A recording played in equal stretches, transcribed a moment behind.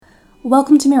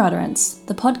Welcome to Mere Utterance,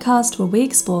 the podcast where we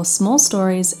explore small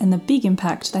stories and the big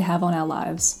impact they have on our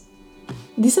lives.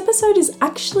 This episode is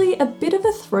actually a bit of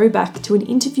a throwback to an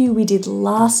interview we did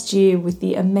last year with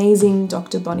the amazing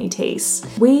Dr Bonnie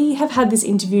Teece. We have had this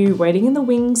interview waiting in the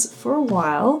wings for a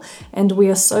while, and we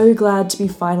are so glad to be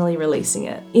finally releasing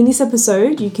it. In this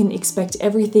episode, you can expect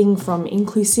everything from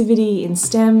inclusivity in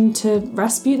STEM to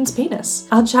Rasputin's penis.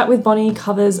 Our chat with Bonnie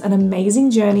covers an amazing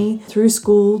journey through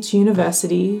school to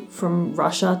university, from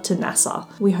Russia to NASA.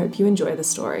 We hope you enjoy the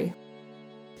story.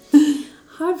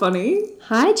 Hi, Bonnie.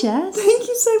 Hi, Jess. Thank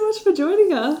you so much for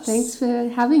joining us. Thanks for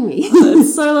having me.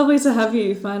 It's so lovely to have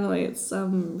you, finally. It's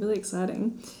really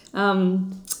exciting.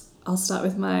 I'll start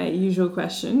with my usual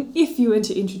question. If you were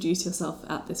to introduce yourself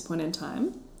at this point in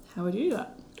time, how would you do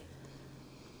that?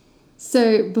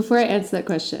 So before I answer that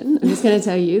question, I'm just going to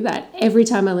tell you that every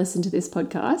time I listen to this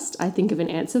podcast, I think of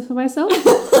an answer for myself.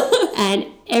 And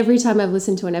every time I've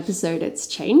listened to an episode, it's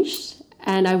changed.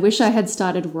 And I wish I had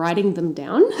started writing them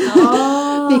down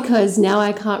because now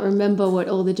I can't remember what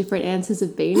all the different answers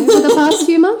have been over the past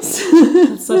few months.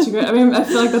 That's such a great, I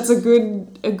feel like that's a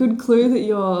good clue that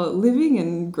you're living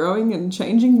and growing and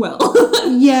changing well.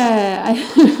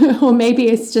 Yeah, or maybe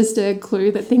it's just a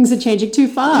clue that things are changing too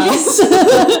fast.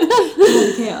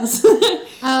 Yes. Chaos.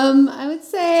 I would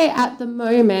say at the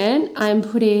moment I'm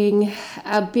putting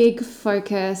a big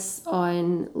focus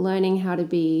on learning how to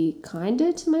be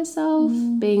kinder to myself,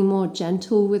 being more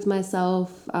gentle with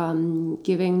myself,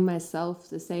 giving myself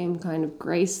the same kind of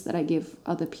grace that I give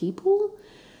other people.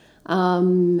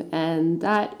 And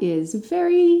that is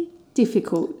very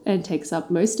difficult and takes up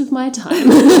most of my time.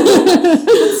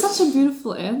 That's such a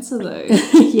beautiful answer though.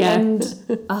 Yeah.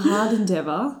 And a hard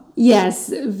endeavour.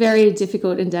 Yes, very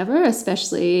difficult endeavour,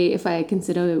 especially if I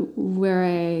consider where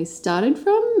I started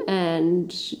from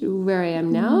and where I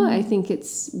am now. I think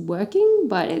it's working,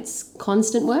 but it's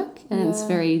constant work and it's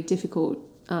very difficult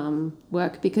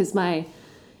work because my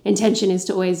intention is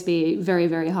to always be very,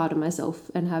 very hard on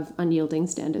myself and have unyielding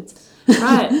standards.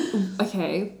 Right.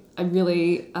 Okay. I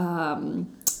really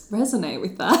resonate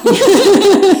with that.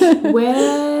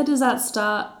 Where does that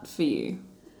start for you?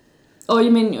 Oh, I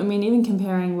mean, even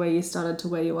comparing where you started to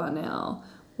where you are now,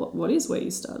 what is where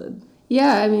you started?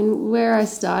 Yeah, I mean, where I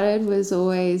started was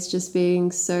always just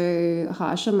being so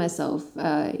harsh on myself.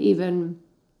 Even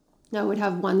I would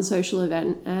have one social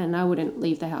event and I wouldn't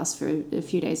leave the house for a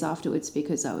few days afterwards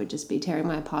because I would just be tearing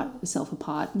myself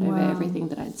apart over everything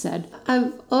that I'd said.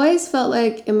 I've always felt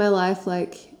like in my life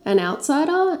like an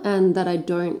outsider and that I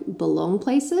don't belong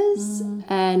places.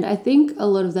 And I think a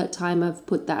lot of that time I've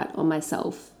put that on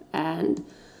myself. And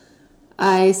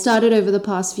I started over the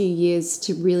past few years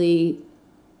to really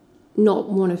not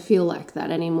want to feel like that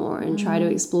anymore and try to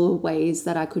explore ways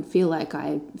that I could feel like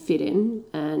I fit in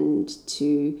and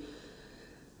to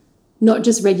not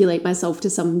just regulate myself to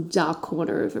some dark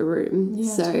corner of a room. Yeah,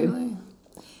 so, totally.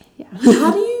 Yeah.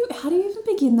 How do you even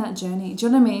begin that journey? Do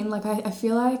you know what I mean? Like, I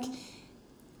feel like,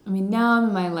 now I'm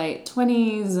in my late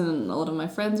 20s and a lot of my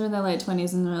friends are in their late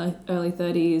 20s and early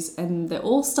 30s and they're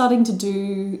all starting to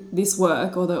do this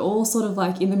work or they're all sort of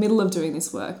like in the middle of doing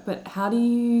this work. But how do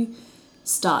you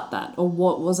start that? Or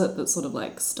what was it that sort of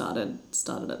like started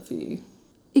it for you?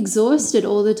 Exhausted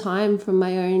all the time from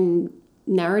my own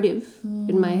narrative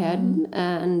in my head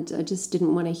and I just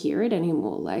didn't want to hear it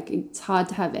anymore. Like, it's hard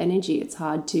to have energy. It's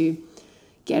hard to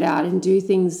get out and do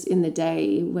things in the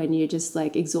day when you're just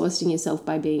like exhausting yourself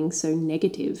by being so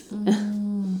negative.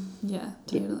 Yeah,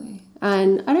 totally. Yeah.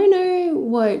 And I don't know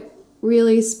what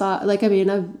really sparked,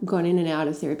 I've gone in and out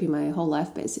of therapy my whole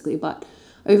life basically, but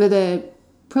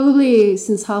probably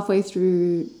since halfway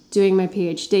through doing my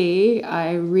PhD,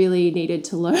 I really needed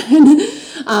to learn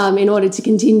in order to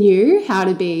continue how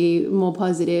to be more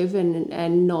positive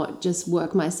and not just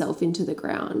work myself into the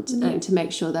ground and to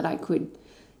make sure that I could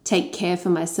take care for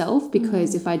myself,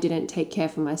 because if I didn't take care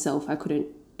for myself, I couldn't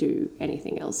do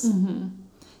anything else.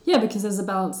 Yeah, because there's a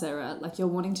balance there, right? Like, you're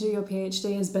wanting to do your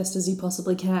PhD as best as you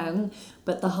possibly can,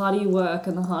 but the harder you work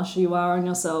and the harsher you are on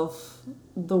yourself,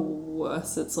 the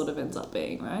worse it sort of ends up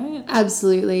being, right?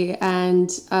 Absolutely. And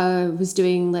I was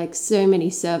doing like so many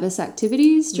service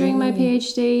activities during my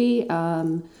PhD.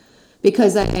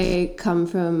 Because I come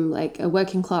from like a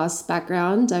working class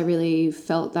background, I really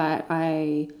felt that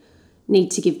I need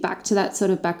to give back to that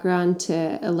sort of background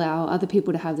to allow other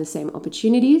people to have the same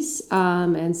opportunities.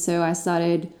 And so I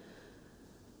started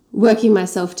working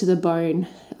myself to the bone,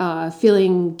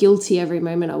 feeling guilty every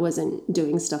moment I wasn't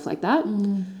doing stuff like that.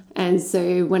 And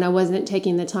so when I wasn't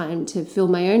taking the time to fill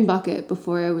my own bucket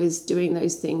before I was doing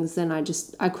those things, then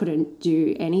I couldn't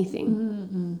do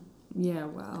anything. Yeah,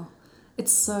 wow.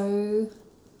 It's so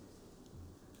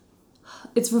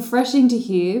It's refreshing to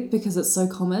hear because it's so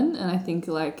common, and I think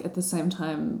like at the same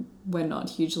time we're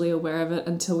not hugely aware of it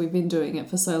until we've been doing it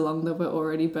for so long that we're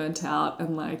already burnt out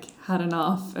and like had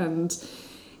enough and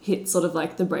hit sort of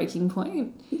like the breaking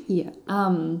point. Yeah.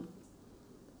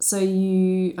 So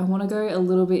I want to go a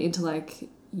little bit into like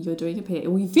you're doing a PhD.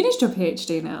 Well, you finished your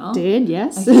PhD now. Did,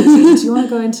 yes. Okay, so do you want to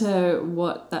go into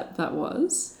what that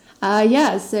was?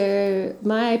 Yeah, so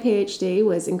my PhD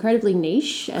was incredibly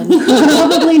niche and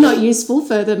probably not useful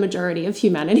for the majority of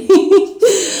humanity.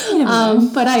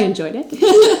 But I enjoyed it.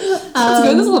 That's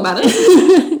good, that's all that matters.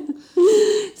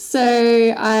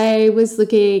 So I was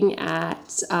looking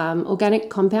at organic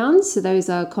compounds. So those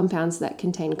are compounds that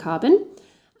contain carbon.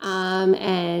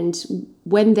 And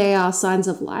when they are signs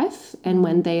of life and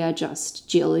when they are just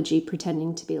geology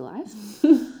pretending to be life.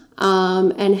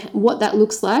 And what that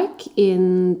looks like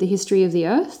in the history of the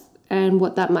Earth and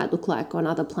what that might look like on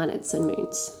other planets and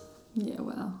moons. Yeah,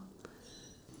 wow.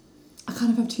 I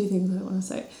kind of have two things I want to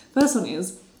say. First one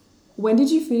is, when did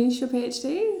you finish your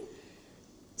PhD?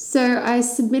 So I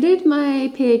submitted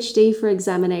my PhD for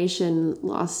examination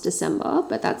last December,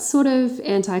 but that's sort of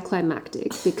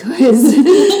anticlimactic because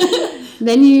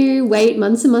then you wait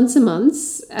months and months and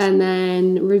months, and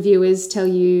then reviewers tell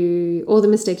you all the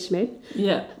mistakes you made.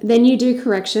 Yeah. Then you do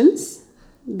corrections.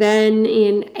 Then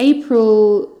in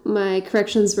April, my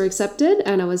corrections were accepted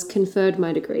and I was conferred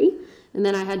my degree. And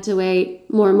then I had to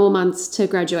wait more and more months to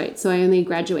graduate. So I only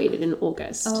graduated in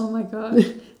August. Oh my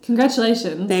God.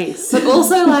 Congratulations. Thanks. But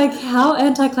also like how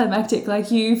anticlimactic.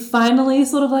 Like you finally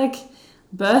sort of like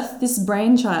birthed this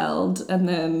brainchild and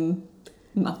then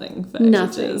nothing for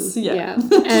ages. Yeah.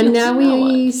 And now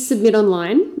we submit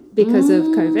online because of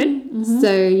COVID. Mm-hmm.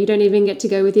 So you don't even get to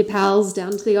go with your pals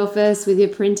down to the office with your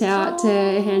printout to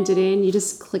hand it in. You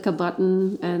just click a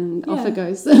button and off it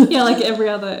goes. Yeah, like every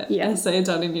other essay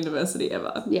done in university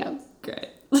ever. Yeah. Great.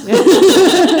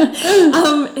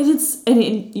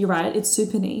 You're right, it's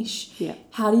super niche. Yeah.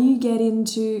 How do you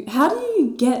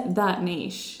get that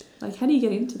niche? Like how do you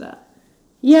get into that?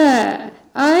 Yeah.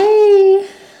 I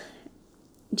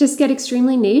just get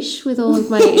extremely niche with all of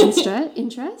my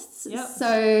interests. Yep.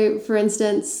 So, for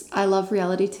instance, I love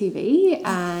reality TV,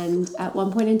 and at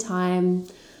one point in time,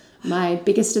 my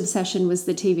biggest obsession was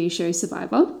the TV show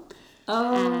Survivor.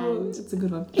 Oh, and it's a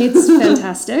good one. It's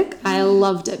fantastic. I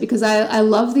loved it because I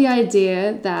love the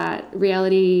idea that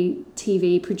reality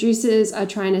TV producers are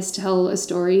trying to tell a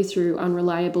story through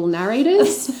unreliable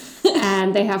narrators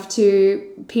and they have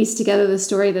to piece together the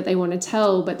story that they want to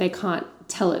tell, but they can't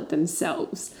tell it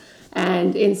themselves.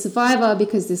 And in Survivor,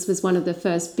 because this was one of the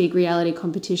first big reality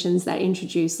competitions that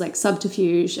introduced like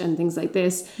subterfuge and things like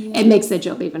this, it makes their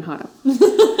job even harder.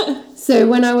 So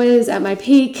when I was at my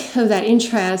peak of that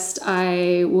interest,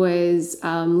 I was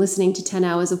listening to 10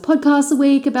 hours of podcasts a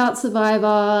week about Survivor.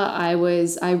 I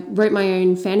wrote my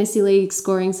own fantasy league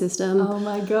scoring system. Oh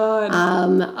my God.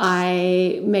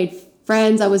 I made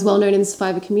friends. I was well known in the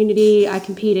Survivor community. I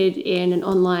competed in an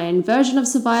online version of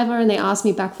Survivor and they asked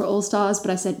me back for All Stars,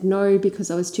 but I said no because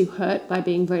I was too hurt by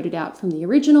being voted out from the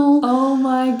original. Oh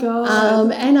my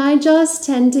God. And I just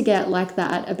tend to get like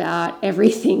that about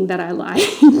everything that I like.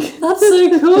 That's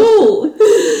so cool.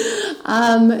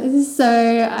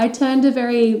 So I turned a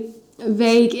very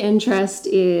vague interest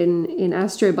in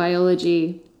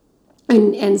astrobiology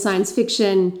and science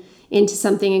fiction into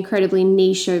something incredibly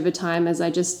niche over time as I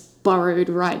just borrowed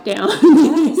right down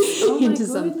into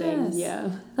something.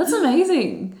 Yeah. That's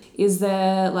amazing. Is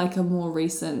there like a more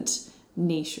recent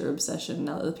niche or obsession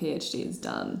now that the PhD is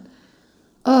done?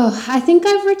 Oh, I think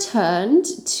I've returned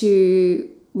to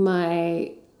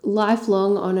my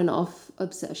lifelong on and off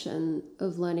obsession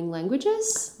of learning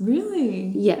languages.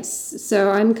 Really? Yes. So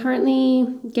I'm currently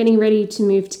getting ready to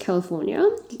move to California.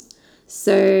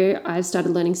 So I've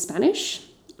started learning Spanish.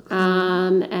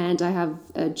 And I have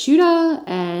a tutor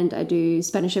and I do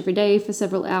Spanish every day for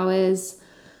several hours.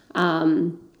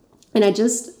 And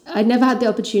I never had the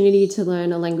opportunity to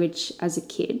learn a language as a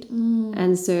kid.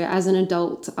 And so as an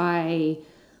adult, I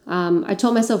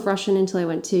taught myself Russian until I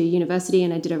went to university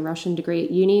and I did a Russian degree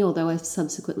at uni, although I've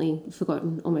subsequently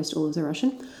forgotten almost all of the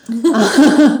Russian.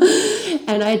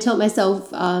 And I taught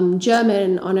myself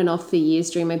German on and off for years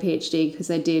during my PhD because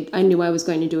I knew I was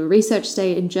going to do a research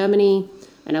stay in Germany.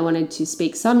 And I wanted to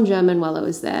speak some German while I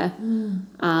was there.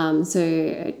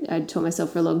 So I taught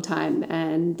myself for a long time.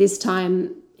 And this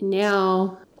time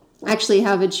now I actually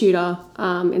have a tutor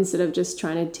instead of just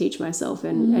trying to teach myself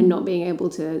and not being able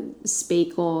to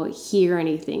speak or hear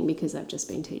anything because I've just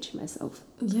been teaching myself.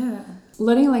 Yeah.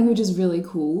 Learning a language is really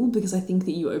cool because I think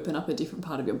that you open up a different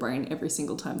part of your brain every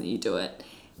single time that you do it.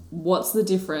 What's the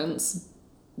difference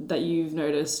that you've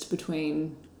noticed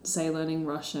between, say, learning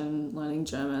Russian, learning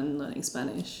German, learning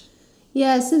Spanish?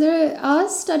 Yeah, so there are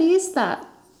studies that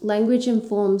language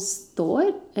informs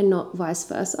thought and not vice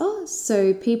versa.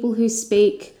 So people who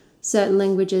speak certain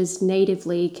languages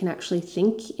natively can actually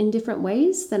think in different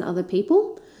ways than other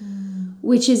people,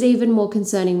 which is even more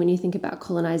concerning when you think about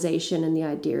colonization and the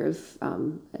idea of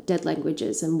dead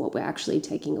languages and what we're actually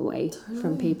taking away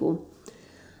from people.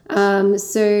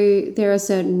 So there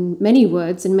are many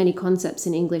words and many concepts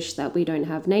in English that we don't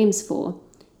have names for.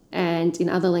 And in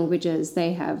other languages,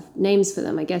 they have names for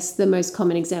them. I guess the most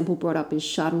common example brought up is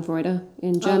Schadenfreude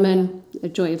in German, a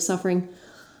joy of suffering.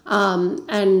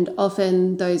 And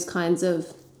often those kinds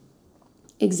of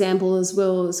examples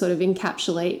will sort of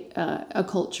encapsulate a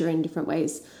culture in different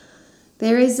ways.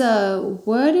 There is a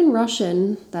word in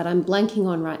Russian that I'm blanking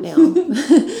on right now,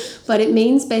 but it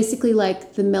means basically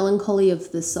like the melancholy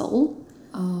of the soul.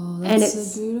 Oh,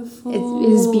 that's so beautiful.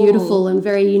 It is beautiful and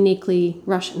very uniquely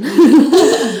Russian.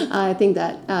 I think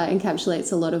that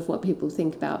encapsulates a lot of what people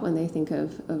think about when they think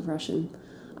of Russian.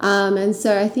 And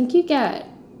so I think you get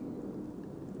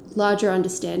larger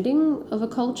understanding of a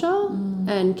culture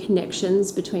and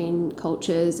connections between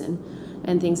cultures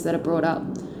and things that are brought up.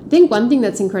 I think one thing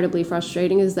that's incredibly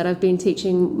frustrating is that I've been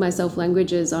teaching myself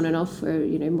languages on and off for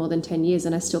more than 10 years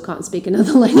and I still can't speak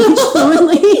another language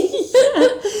fluently.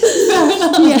 Fair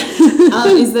enough. Yeah.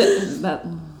 Is that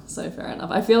so fair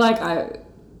enough? I feel like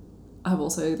I've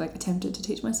also like attempted to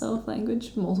teach myself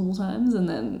language multiple times and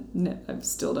then I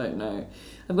still don't know.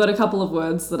 I've got a couple of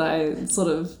words that I sort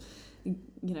of,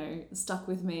 stuck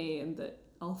with me and that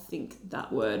I'll think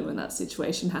that word when that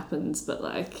situation happens, but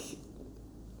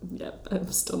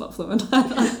I'm still not fluent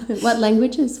either. What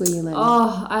languages were you learning?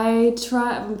 Oh, I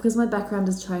tried, because my background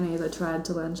is Chinese, I tried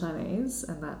to learn Chinese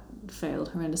and that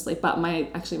failed horrendously. But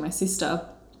my sister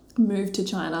moved to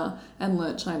China and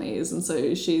learnt Chinese, and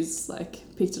so she's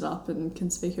picked it up and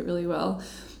can speak it really well.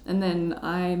 And then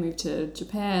I moved to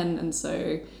Japan, and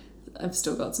so I've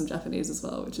still got some Japanese as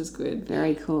well, which is good.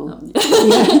 Very cool.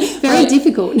 Very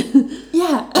difficult.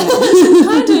 Yeah,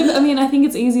 kind of. I mean, I think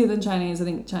it's easier than Chinese. I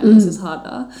think Chinese is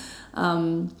harder.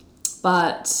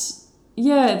 But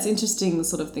yeah, it's interesting the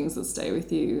sort of things that stay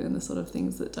with you and the sort of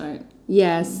things that don't.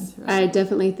 Yes, I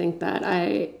definitely think that.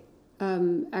 I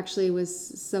actually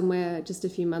was somewhere just a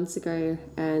few months ago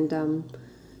and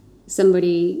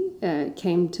somebody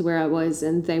came to where I was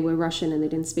and they were Russian and they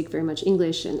didn't speak very much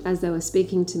English. And as they were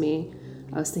speaking to me,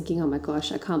 I was thinking, oh my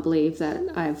gosh, I can't believe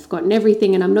that I've gotten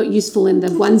everything and I'm not useful in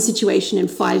the one situation in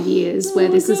 5 years where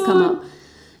this has come up.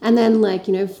 And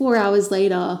then 4 hours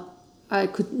later, I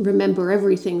could remember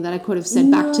everything that I could have said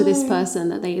back to this person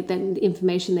that the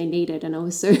information they needed, and I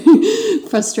was so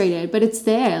frustrated. But it's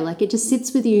there, it just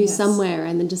sits with you somewhere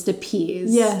and then just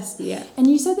appears. Yes. Yeah. And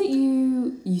you said that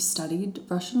you studied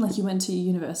Russian, you went to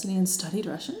university and studied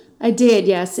Russian? I did,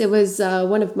 yes. It was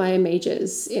one of my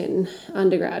majors in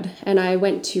undergrad, and I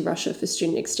went to Russia for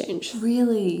student exchange.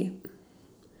 Really?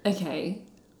 Okay.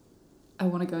 I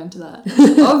want to go into that,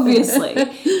 obviously.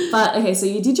 But okay, so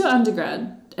you did your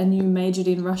undergrad and you majored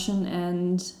in Russian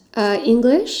and...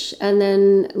 English, and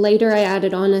then later I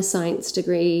added on a science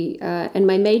degree, and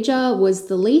my major was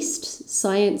the least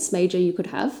science major you could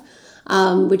have,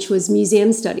 which was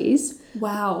museum studies.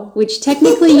 Wow. Which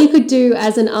technically you could do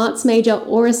as an arts major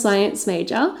or a science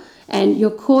major, and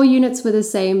your core units were the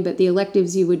same, but the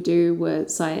electives you would do were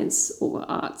science or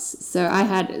arts. So I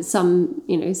had some,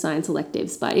 science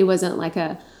electives, but it wasn't like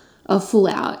a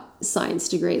full-out science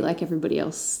degree like everybody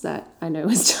else that I know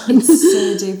has done. It's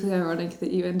so deeply ironic that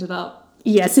you ended up...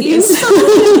 Yes, it is.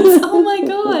 Oh my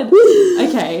God.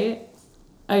 Okay.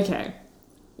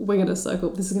 We're going to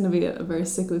circle. This is going to be a very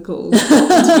cyclical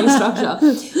interview structure.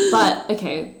 But,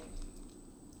 okay.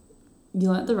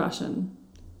 You learnt the Russian.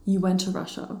 You went to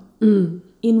Russia.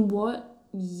 In what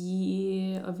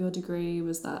year of your degree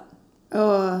was that?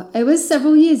 Oh, it was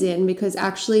several years in, because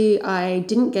actually I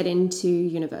didn't get into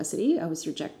university. I was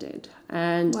rejected.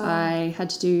 And I had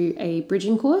to do a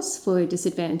bridging course for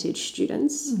disadvantaged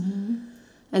students. Mm-hmm.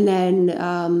 And then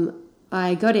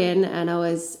I got in and I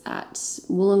was at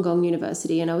Wollongong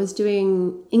University and I was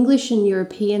doing English and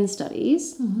European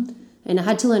studies. Mm-hmm. And I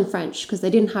had to learn French because they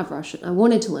didn't have Russian. I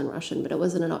wanted to learn Russian, but it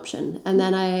wasn't an option. And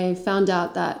then I found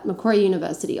out that Macquarie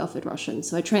University offered Russian.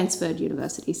 So I transferred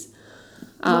universities.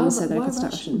 So that I could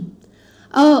start Russian.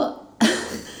 Oh,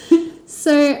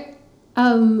 so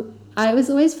I was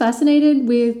always fascinated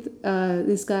with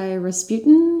this guy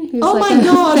Rasputin, who's Oh like my a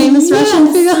God, famous yes,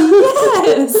 Russian figure.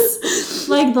 Yes,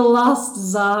 like the last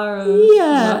Tsar of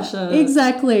Russia.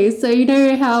 Exactly. So you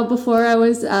know how before I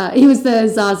was, he was the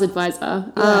Tsar's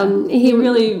advisor. Yeah. He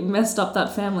really messed up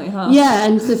that family, huh? Yeah,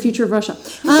 and the future of Russia.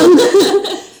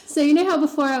 So you know how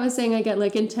before I was saying I get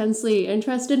like intensely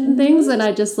interested in things and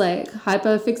I just like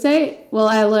hyper fixate? Well,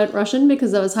 I learned Russian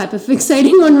because I was hyper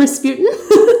fixating on Rasputin.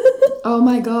 Oh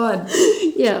my God.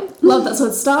 Yeah. Love that. So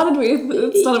it started with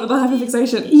the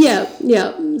hyperfixation. Yeah.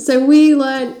 So we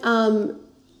learned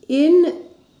in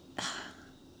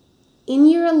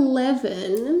year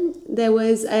 11 there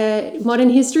was a modern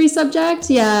history subject.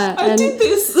 Yeah. I did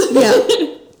this.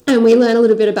 Yeah. And we learned a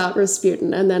little bit about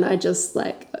Rasputin, and then I just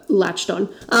like latched on.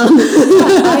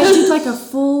 I did like a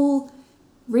full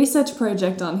research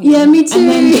project on him. Yeah, me too. And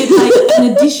then did like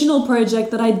an additional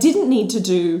project that I didn't need to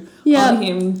do on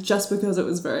him just because it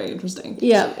was very interesting.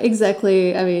 Yeah,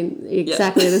 exactly. I mean,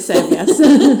 exactly the same, yes.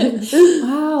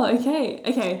 Wow,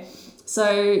 okay.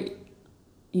 So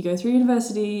you go through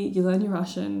university, you learn your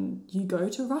Russian, you go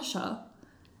to Russia.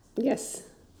 Yes.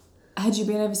 Had you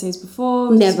been overseas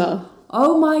before? Never.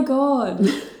 Oh my God.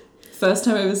 First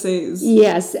time overseas.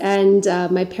 Yes, and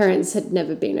my parents had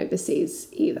never been overseas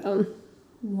either.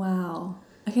 Wow.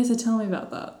 Okay, so tell me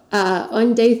about that.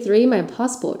 On day 3, my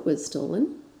passport was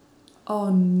stolen. Oh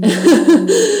no.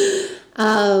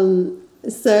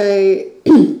 So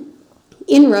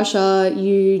in Russia,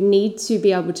 you need to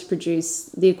be able to produce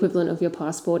the equivalent of your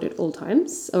passport at all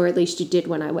times, or at least you did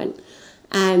when I went.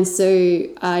 And so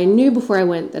I knew before I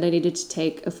went that I needed to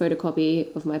take a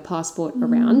photocopy of my passport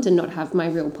around and not have my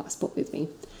real passport with me.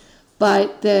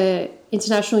 But the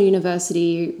international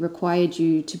university required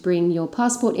you to bring your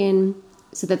passport in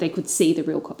so that they could see the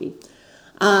real copy.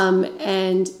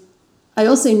 And I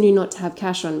also knew not to have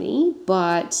cash on me,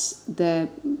 but the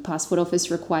passport office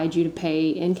required you to pay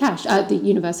in cash. The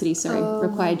university,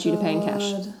 required you to pay in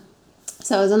cash.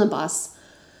 So I was on the bus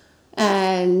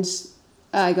and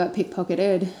I got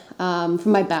pickpocketed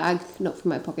from my bag, not from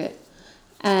my pocket.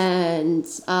 And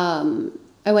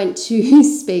I went to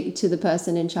speak to the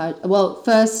person in charge. Well,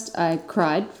 first I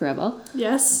cried forever.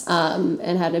 Yes.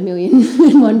 And had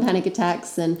 1,000,001 panic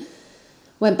attacks and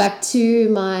went back to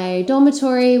my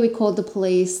dormitory. We called the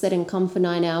police. They didn't come for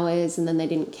 9 hours and then they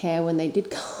didn't care when they did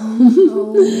come.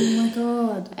 Oh my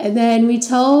God. And then I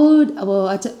told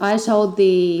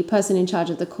the person in charge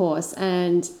of the course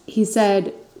and he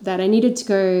said that I needed to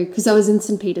go, because I was in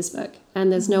St. Petersburg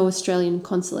and there's no Australian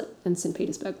consulate in St.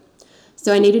 Petersburg.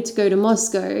 So I needed to go to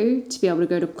Moscow to be able to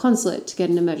go to consulate to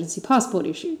get an emergency passport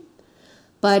issued.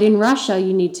 But in Russia,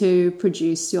 you need to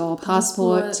produce your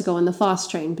passport to go on the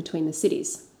fast train between the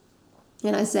cities.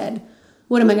 And I said,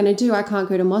 what am I going to do? I can't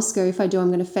go to Moscow. If I do, I'm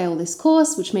going to fail this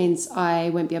course, which means I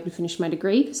won't be able to finish my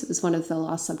degree because it was one of the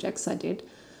last subjects I did.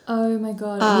 Oh my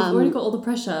God. And you've already got all the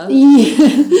pressure.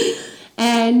 Yeah.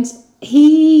 And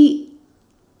he,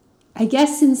 I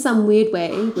guess in some weird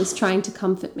way, was trying to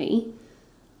comfort me,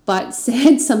 but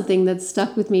said something that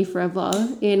stuck with me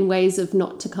forever in ways of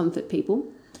not to comfort people.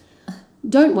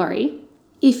 Don't worry.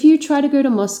 If you try to go to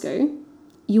Moscow,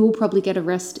 you will probably get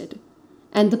arrested.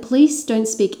 And the police don't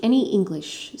speak any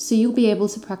English, so you'll be able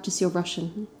to practice your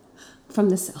Russian from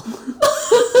the cell.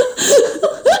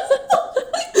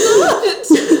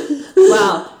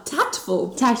 Wow.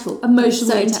 Tactful.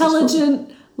 Emotionally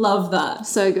intelligent. Love that.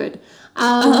 So good.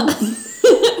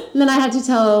 Then I had to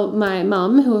tell my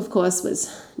mum, who of course was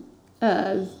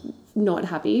not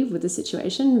happy with the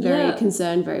situation, very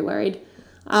concerned, very worried.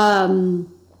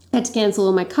 Had to cancel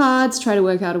all my cards, try to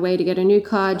work out a way to get a new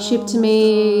card shipped to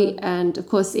me. And of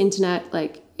course the internet,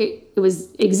 like it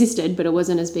existed, but it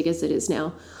wasn't as big as it is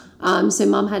now. So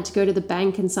mum had to go to the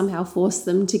bank and somehow force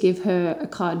them to give her a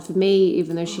card for me,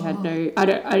 even though she had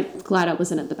I'm glad I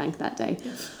wasn't at the bank that day.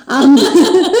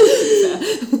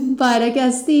 But I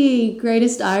guess the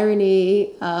greatest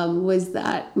irony was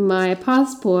that my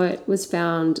passport was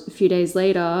found a few days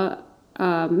later,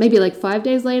 maybe like 5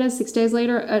 days later, 6 days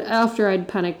later, after I'd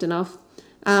panicked enough,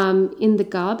 in the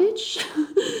garbage.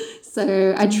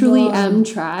 So I truly am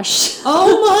trash.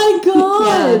 Oh my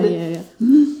God. Yeah.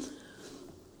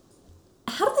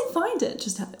 How did they find it?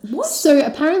 What? So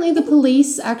apparently the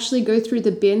police actually go through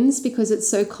the bins because it's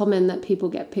so common that people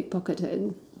get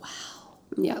pickpocketed. Wow.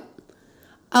 Yeah.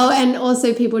 Oh, and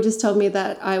also people just told me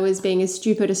that I was being a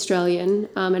stupid Australian,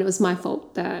 and it was my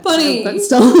fault that I got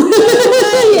stolen.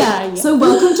 Yeah. So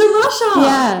welcome to Russia.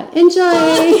 Yeah,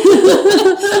 enjoy.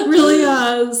 Really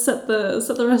set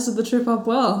the rest of the trip up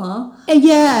well, huh?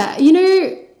 Yeah,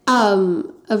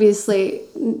 obviously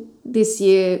this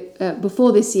year,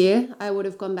 before this year, I would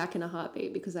have gone back in a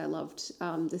heartbeat because I loved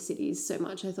the cities so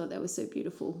much. I thought they were so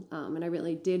beautiful, and I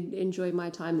really did enjoy my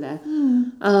time there.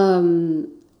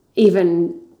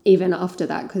 Even after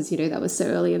that, because that was so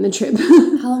early in the trip.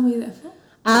 How long were you there for?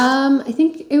 I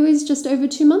think it was just over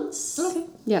 2 months. Okay.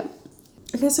 Yeah.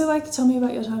 Okay, so tell me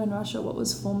about your time in Russia. What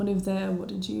was formative there? What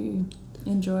did you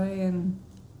enjoy? And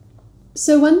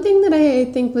so one thing that I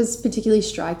think was particularly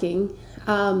striking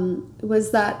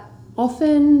was that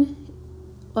often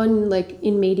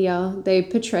in media they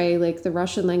portray the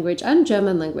Russian language and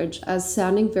German language as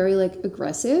sounding very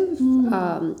aggressive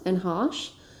and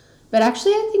harsh. But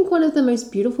actually, I think one of the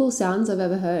most beautiful sounds I've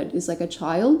ever heard is a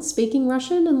child speaking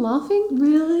Russian and laughing.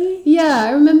 Really? Yeah,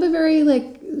 I remember very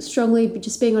strongly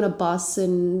just being on a bus,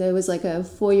 and there was a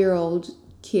 4-year-old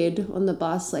kid on the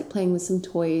bus playing with some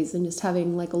toys and just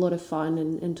having a lot of fun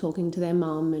and talking to their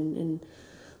mum and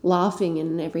laughing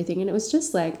and everything. And it was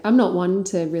just I'm not one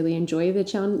to really enjoy the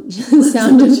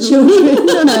sound of children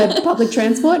on a public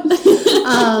transport,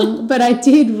 but I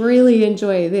did really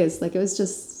enjoy this. It was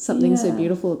just something so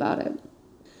beautiful about it.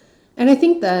 And I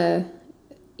think the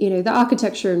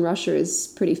architecture in Russia is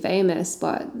pretty famous,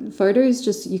 but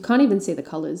photos you can't even see the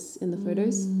colors in the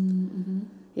photos. Mm-hmm.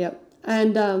 Yep.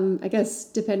 And I guess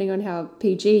depending on how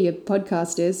PG your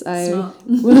podcast is, I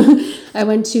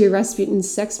went to Rasputin's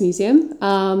Sex Museum.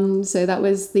 So that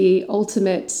was the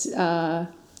ultimate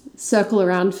circle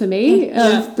around for me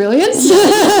of brilliance.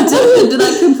 Did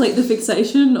that complete the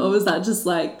fixation, or was that just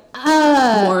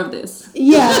more of this?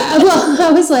 Yeah, well,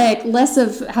 I was less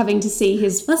of having to see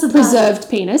his preserved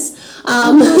penis.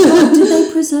 Did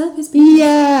they preserve his penis?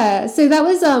 Yeah, so that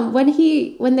was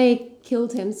when they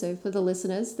killed him. So for the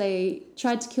listeners, they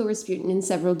tried to kill Rasputin in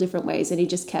several different ways, and he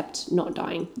just kept not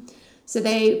dying. So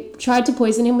they tried to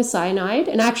poison him with cyanide,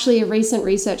 and actually a recent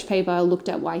research paper looked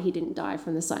at why he didn't die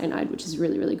from the cyanide, which is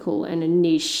really, really cool and a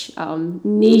niche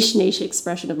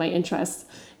expression of my interest.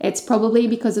 It's probably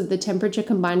because of the temperature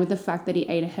combined with the fact that he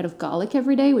ate a head of garlic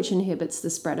every day, which inhibits the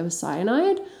spread of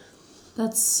cyanide.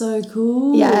 That's so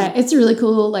cool. Yeah, it's a really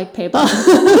cool paper.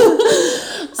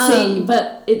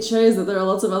 But it shows that there are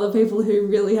lots of other people who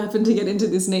really happen to get into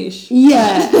this niche.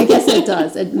 Yeah, I guess it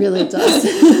does. It really does.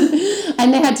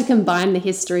 And they had to combine the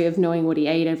history of knowing what he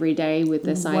ate every day with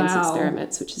the science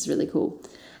experiments, which is really cool.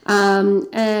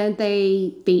 And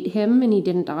they beat him and he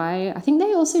didn't die. I think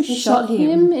they also shot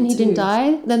him and he didn't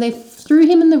die. Then they threw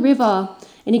him in the river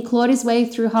and he clawed his way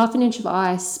through half an inch of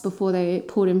ice before they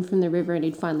pulled him from the river and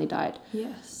he'd finally died.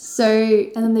 Yes. So...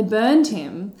 And then they burned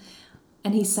him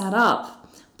and he sat up.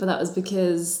 But that was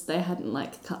because they hadn't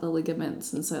cut the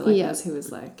ligaments, and so as he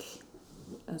was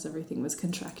as everything was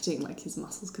contracting, his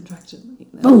muscles contracted.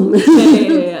 Boom.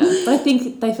 Yeah. But I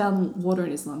think they found water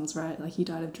in his lungs, right? He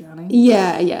died of drowning.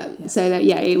 Yeah. So that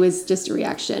it was just a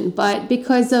reaction. But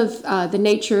because of the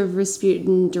nature of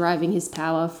Rasputin deriving his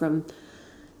power from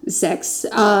sex,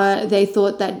 they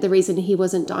thought that the reason he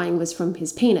wasn't dying was from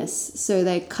his penis, so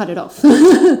they cut it off.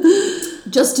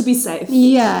 Just to be safe.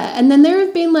 Yeah, and then there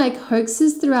have been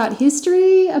hoaxes throughout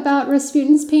history about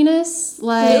Rasputin's penis.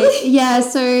 Really? Yeah,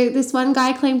 so this one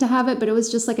guy claimed to have it, but it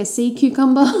was just a sea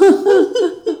cucumber.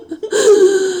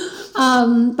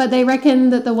 But they reckon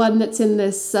that the one that's in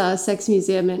this sex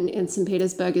museum in St.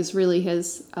 Petersburg is really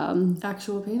his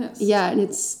actual penis. Yeah, and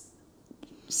it's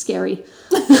scary.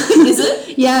 Is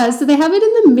it? Yeah, so they have it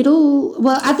in the middle.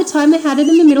 Well, at the time they had it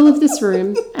in the middle of this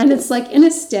room, and it's in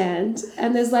a stand,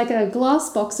 and there's a glass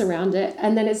box around it,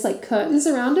 and then it's curtains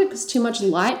around it because too much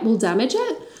light will damage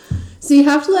it. So you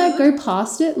have to go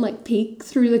past it and peek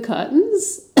through the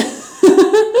curtains.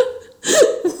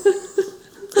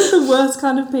 The worst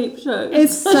kind of peep show.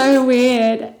 It's so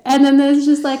weird. And then there's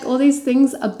just all these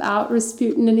things about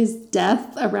Rasputin and his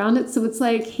death around it. So it's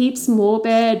heaps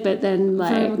morbid, but then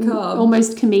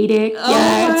almost comedic.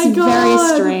 It's very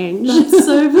strange. That's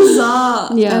so bizarre.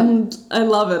 Yeah. And I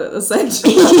love it at the same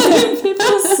time. People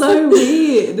are so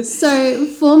weird. So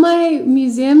for my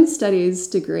museum studies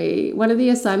degree, one of the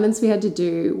assignments we had to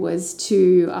do was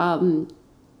to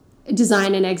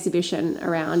design an exhibition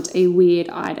around a weird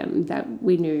item that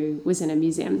we knew was in a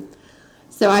museum.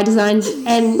 So I designed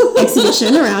an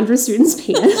exhibition around Rasputin's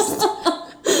penis.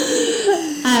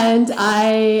 And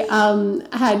I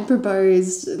had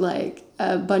proposed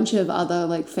a bunch of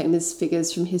other famous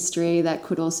figures from history that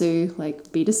could also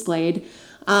be displayed.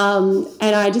 And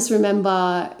I just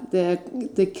remember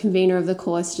the convener of the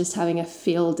course just having a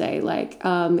field day.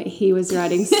 He was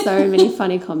writing so many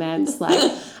funny comments.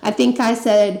 I think I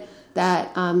said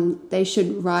that they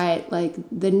should write like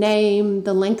the name,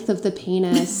 the length of the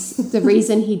penis, the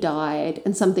reason he died,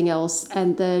 and something else.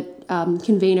 And the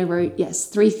convener wrote, yes,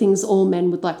 3 things all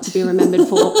men would like to be remembered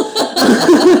for.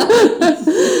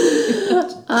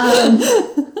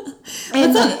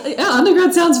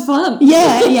 Undergrad sounds fun.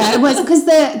 Yeah, it was because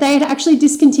they had actually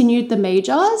discontinued the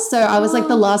majors, so I was like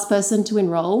the last person to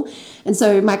enroll, and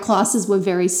so my classes were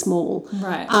very small.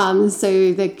 Right.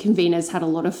 So the conveners had a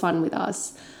lot of fun with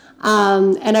us,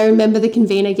 and I remember the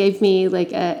convener gave me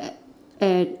like a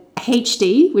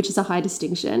HD, which is a high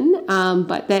distinction,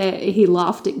 but he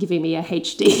laughed at giving me a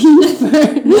HD for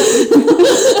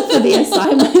the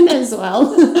assignment as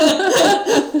well.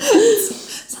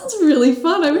 Sounds really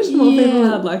fun. I wish more people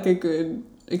had like a good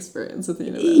experience at the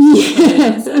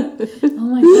university. Oh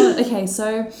my god. Okay,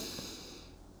 so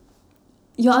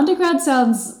your undergrad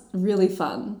sounds really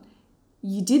fun.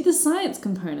 You did the science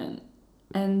component,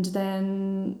 and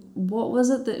then what was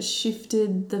it that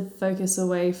shifted the focus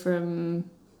away from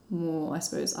more, I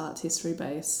suppose, arts history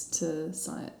based to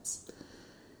science?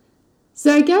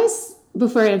 So I guess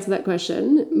before I answer that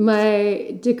question,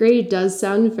 my degree does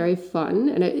sound very fun,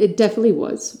 and it definitely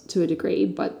was to a degree,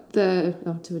 but to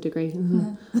a degree.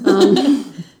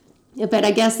 But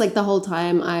I guess like the whole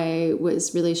time I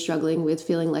was really struggling with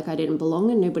feeling like I didn't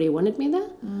belong and nobody wanted me there.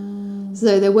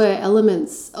 So there were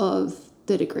elements of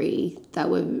the degree that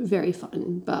were very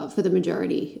fun, but for the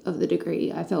majority of the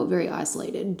degree, I felt very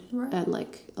isolated and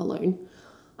like alone.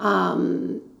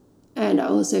 And I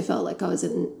also felt like I was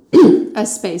in a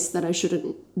space that I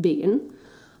shouldn't be in,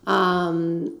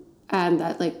 and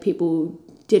that like people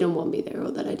didn't want me there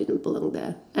or that I didn't belong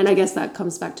there. And I guess that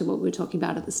comes back to what we were talking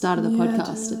about at the start of the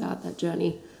podcast about that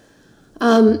journey.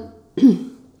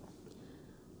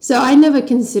 So I never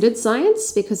considered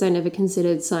science because I never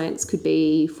considered science could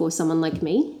be for someone like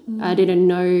me. I didn't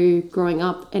know growing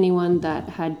up anyone that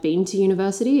had been to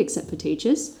university except for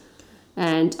teachers.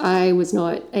 And I was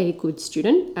not a good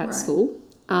student at school.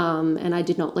 And I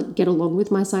did not get along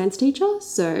with my science teacher.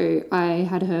 So I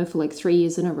had her for like 3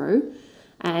 years in a row.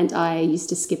 And I used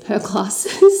to skip her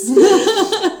classes.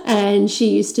 And she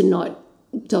used to not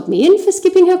dob me in for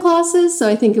skipping her classes. So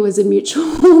I think it was a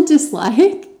mutual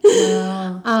dislike.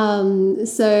 Wow.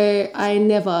 So I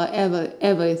never, ever,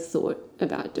 ever thought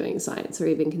about doing science or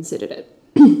even considered it.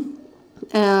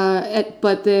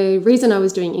 But the reason I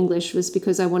was doing English was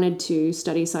because I wanted to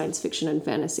study science fiction and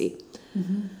fantasy.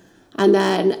 And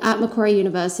then at Macquarie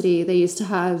University, they used to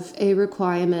have a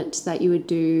requirement that you would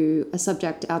do a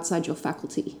subject outside your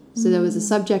faculty. So there was a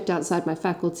subject outside my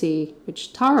faculty,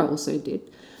 which Tara also did,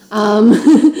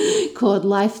 called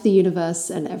Life, the Universe,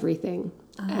 and Everything.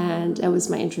 And it was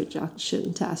my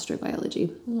introduction to astrobiology.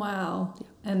 Wow.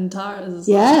 Yeah. And Tara's as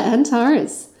well. Yeah, and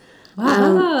Tara's.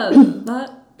 Wow,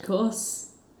 that course.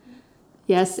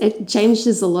 Yes, it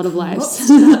changes a lot of lives. What's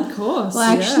that course? Well,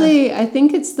 actually, I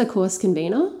think it's the course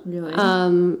convener. Really?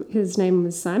 His name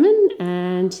was Simon,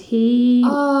 and he...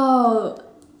 Oh,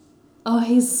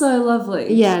 he's so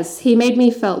lovely. Yes, he made me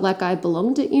felt like I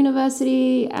belonged at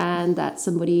university and that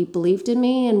somebody believed in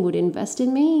me and would invest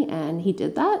in me, and he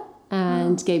did that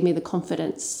and gave me the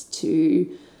confidence to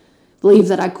believe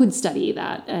that I could study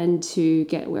that and to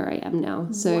get where I am now.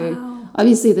 So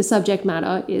obviously the subject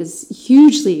matter is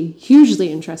hugely,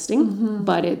 hugely interesting,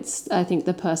 but it's, I think,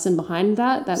 the person behind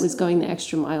that was going the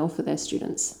extra mile for their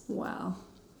students. Wow.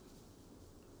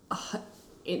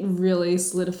 It really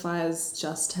solidifies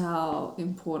just how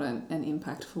important and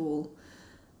impactful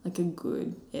like a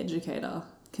good educator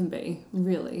can be,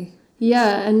 really.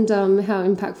 Yeah, and how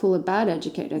impactful a bad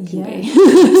educator can be.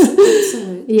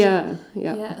 Absolutely.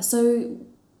 Yeah. So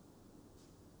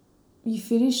you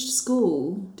finished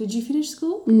school. Did you finish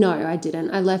school? No, I didn't.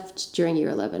 I left during year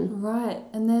 11. Right.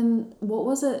 And then what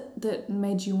was it that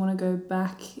made you want to go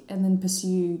back and then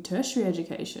pursue tertiary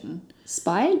education?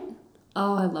 Spite?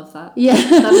 Oh, I love that. Yeah.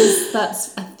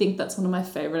 I think that's one of my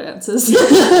favourite answers.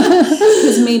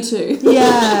 Because me too.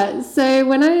 Yeah. So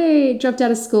when I dropped out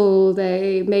of school,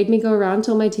 they made me go around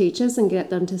to all my teachers and get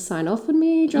them to sign off on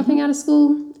me dropping out of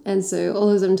school. And so all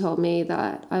of them told me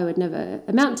that I would never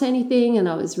amount to anything and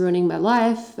I was ruining my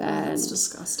life. And that's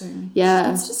disgusting. Yeah.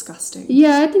 That's disgusting.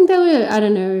 Yeah, I think they were, I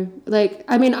don't know. Like,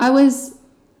 I mean, I was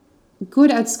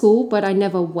good at school, but I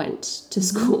never went to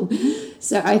school.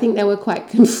 So I think they were quite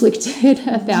conflicted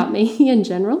about me in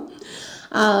general.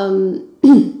 And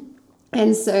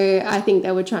so I think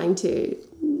they were trying to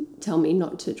tell me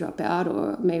not to drop out,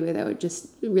 or maybe they were just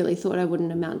really thought I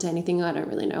wouldn't amount to anything. I don't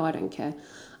really know. I don't care.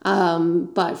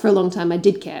 But for a long time I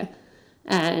did care.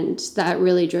 And that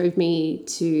really drove me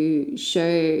to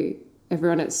show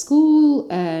everyone at school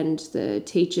and the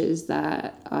teachers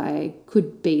that I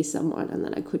could be someone and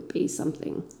that I could be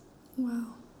something. Wow.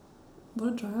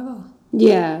 What a driver.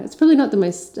 Yeah, it's probably not the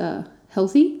most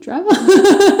healthy driver.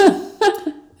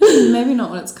 Maybe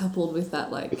not when it's coupled with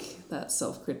that, like, that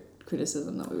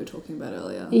self-criticism that we were talking about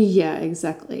earlier. Yeah,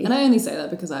 exactly. And I only say that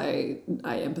because I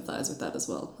empathise with that as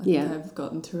well. I think Yeah. I've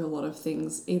gotten through a lot of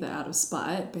things either out of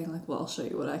spite, being like, well, I'll show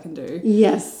you what I can do.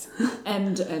 Yes.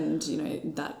 And you know,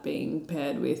 that being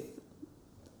paired with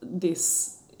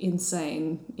this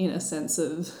insane inner sense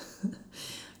of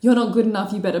you're not good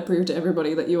enough, you better prove to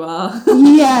everybody that you are.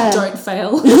 Yeah. Don't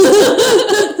fail.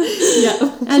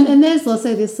 Yeah. And there's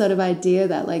also this sort of idea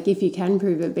that, like, if you can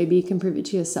prove it, maybe you can prove it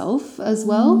to yourself as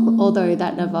well, although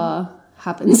that never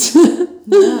happens.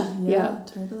 Yeah,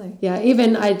 totally. Yeah,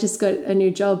 even I just got a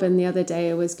new job, and the other day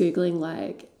I was Googling,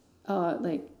 like,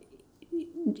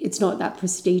 it's not that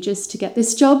prestigious to get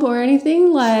this job or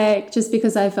anything, like, just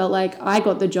because I felt like I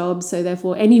got the job, so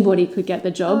therefore anybody could get the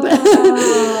job.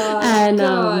 And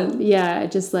yeah,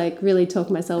 just like really talk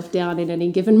myself down in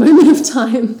any given moment of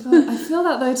time. God, I feel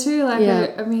that though too. Like,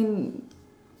 Yeah. I mean,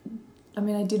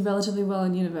 I did relatively well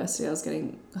in university. I was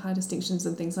getting high distinctions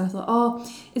and things. And I thought, oh,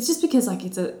 it's just because like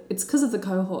it's because of the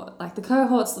cohort. Like the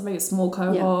cohort's maybe a small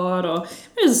cohort, or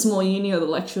maybe it's a small uni, or the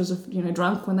lecturers are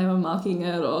drunk when they were marking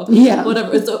it, or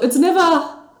whatever. It's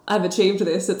never I've achieved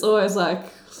this. It's always like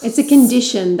it's a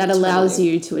condition that allows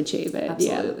you to achieve it.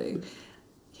 Absolutely.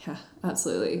 Yeah,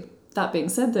 absolutely. That being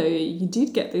said, though, you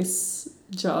did get this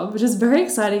job, which is very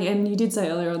exciting, and you did say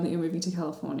earlier on that you're moving to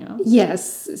California.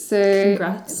 Yes, so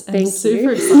congrats. Thank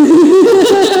super you. exciting.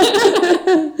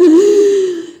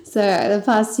 So the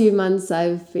past few months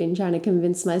I've been trying to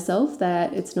convince myself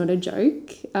that it's not a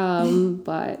joke,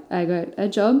 but I got a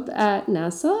job at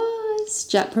NASA's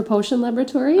Jet Propulsion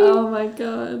Laboratory. Oh my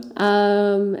god.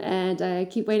 And I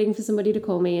keep waiting for somebody to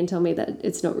call me and tell me that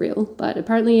it's not real, but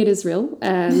apparently it is real,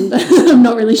 and I'm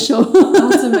not really sure.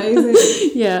 That's amazing.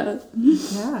 Yeah.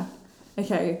 Yeah.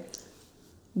 Okay.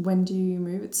 When do you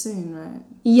move? It's soon, right?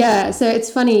 Yeah, so it's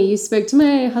funny, you spoke to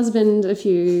my husband a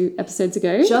few episodes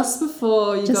ago. Just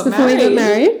before we got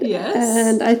married. Yes.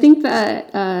 And I think that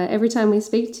every time we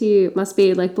speak to you, it must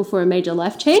be like before a major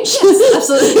life change. Yes,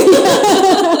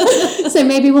 absolutely. So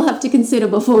maybe we'll have to consider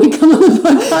before we come on the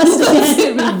podcast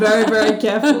again. Be very, very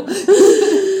careful.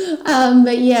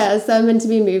 But yeah, so I'm meant to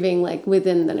be moving like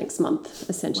within the next month,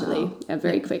 essentially. Wow. Yeah,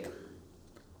 very quick.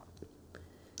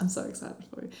 I'm so excited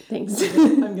for you. Thanks.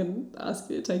 I'm going to ask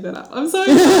you to take that up. I'm so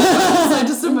excited.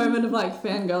 It's just a moment of like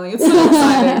fangirling. It's so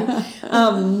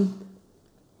exciting.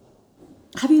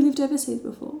 Have you lived overseas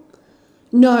before?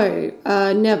 No,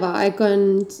 never. I've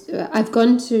gone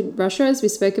to Russia, as we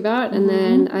spoke about, and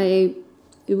then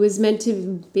it was meant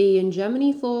to be in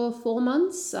Germany for 4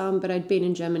 months, but I'd been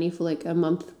in Germany for like a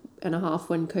month and a half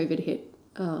when COVID hit.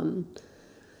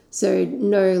 So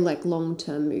no like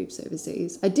long-term moves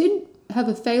overseas. I did have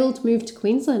a failed move to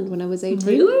Queensland when I was 18.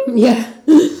 Really? Yeah.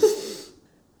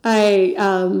 I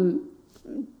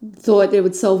thought it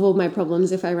would solve all my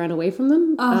problems if I ran away from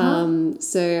them.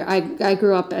 So I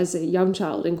grew up as a young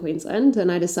child in Queensland,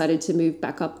 and I decided to move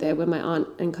back up there where my aunt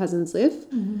and cousins live.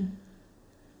 Mm-hmm.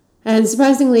 And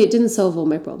surprisingly, it didn't solve all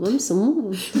my problems.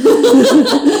 Who'd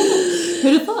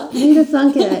have thought? Who'd have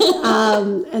thunk it?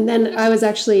 And then I was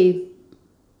actually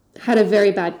had a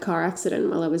very bad car accident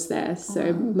while I was there.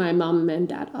 So my mum and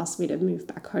dad asked me to move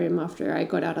back home after I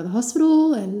got out of the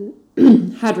hospital and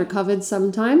had recovered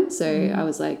some time. So I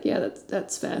was like, yeah,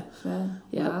 that's fair. Fair.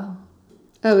 Yeah. Wow.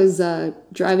 I was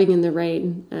driving in the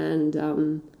rain,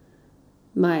 and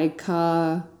my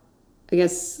car, I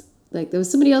guess, like there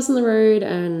was somebody else on the road,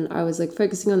 and I was like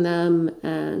focusing on them,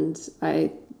 and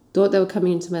I thought they were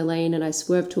coming into my lane, and I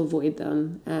swerved to avoid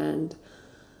them, and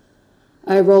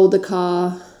I rolled the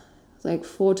car like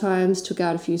 4 times, took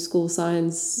out a few school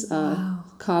signs. Wow.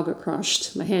 Car got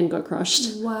crushed. My hand got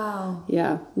crushed. Wow.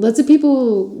 Yeah. Lots of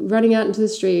people running out into the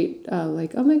street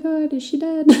like, oh my God, is she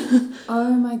dead?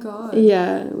 Oh my God.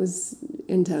 Yeah, it was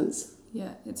intense.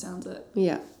 Yeah, it sounds it.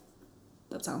 Yeah.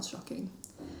 That sounds shocking.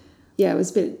 Yeah, it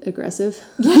was a bit aggressive.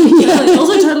 I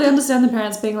also totally understand the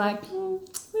parents being like,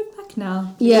 move back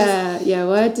now. Yeah.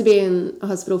 Well, I had to be in a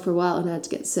hospital for a while, and I had to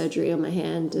get surgery on my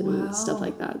hand and stuff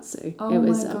like that. So it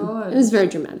was very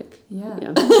dramatic.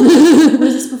 Yeah.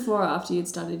 Was this before or after you'd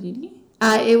started uni?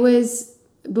 It was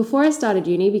before I started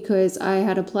uni, because I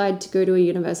had applied to go to a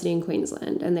university in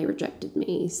Queensland and they rejected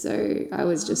me. So I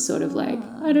was just sort of like,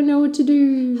 I don't know what to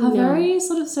do. How very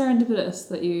sort of serendipitous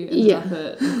that you ended up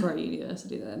at a great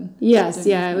university then. Yes,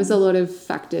 it was a lot of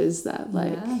factors that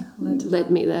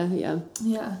led me there. Yeah.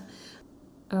 Yeah.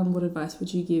 What advice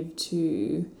would you give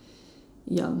to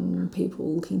young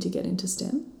people looking to get into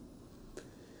STEM?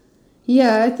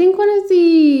 Yeah, I think one of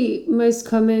the most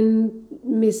common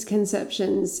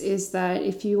misconceptions is that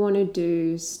if you want to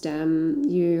do STEM,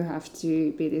 you have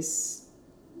to be this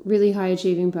really high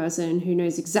achieving person who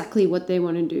knows exactly what they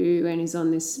want to do and is on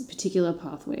this particular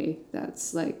pathway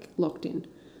that's like locked in.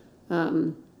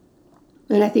 And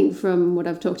I think from what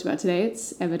I've talked about today,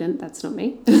 it's evident that's not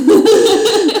me.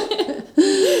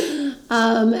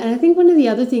 And I think one of the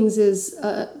other things is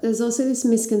there's also this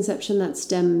misconception that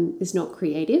STEM is not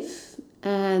creative,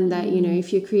 and that, you know,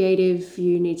 if you're creative,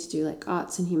 you need to do like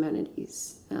arts and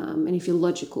humanities. And if you're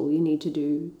logical, you need to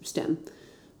do STEM.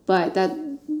 But that,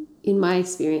 in my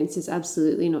experience, is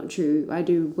absolutely not true. I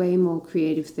do way more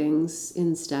creative things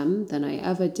in STEM than I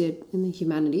ever did in the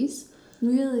humanities.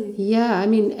 Really? Yeah, I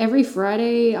mean, every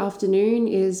Friday afternoon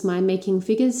is my making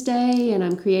figures day, and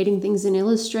I'm creating things in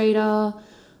Illustrator,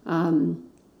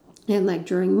 and like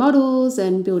drawing models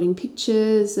and building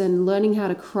pictures and learning how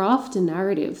to craft a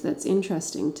narrative that's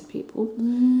interesting to people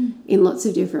in lots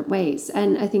of different ways.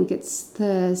 And I think it's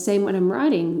the same when I'm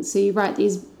writing. So you write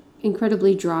these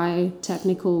incredibly dry,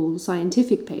 technical,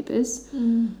 scientific papers,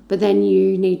 but then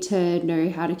you need to know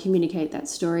how to communicate that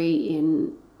story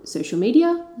in social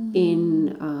media,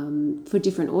 in for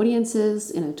different audiences,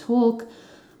 in a talk,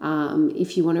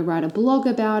 if you want to write a blog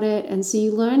about it. And so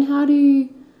you learn how to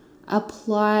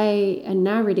apply a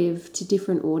narrative to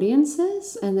different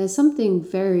audiences, and there's something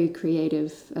very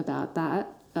creative about that,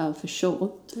 for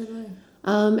sure. Totally.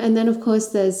 And then, of course,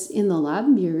 there's in the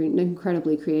lab, you're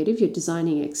incredibly creative. You're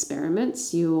designing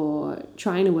experiments. You're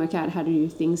trying to work out how to do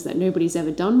things that nobody's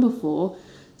ever done before.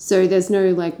 So there's no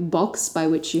like box by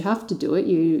which you have to do it.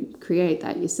 You create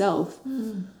that yourself.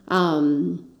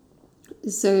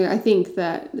 So I think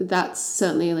that that's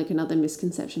certainly like another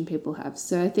misconception people have.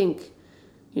 So I think,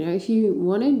 you know, if you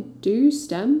want to do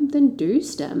STEM, then do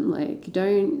STEM. Like,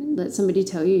 don't let somebody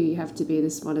tell you you have to be the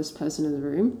smartest person in the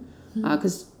room,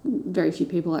 because very few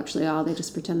people actually are. They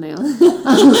just pretend they are.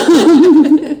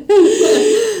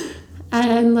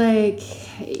 And like,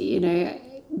 you know,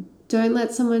 don't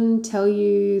let someone tell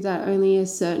you that only a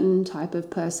certain type of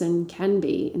person can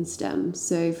be in STEM.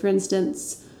 So, for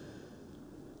instance,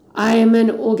 I am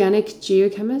an organic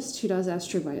geochemist who does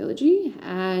astrobiology,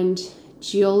 and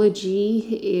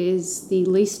geology is the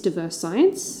least diverse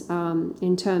science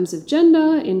in terms of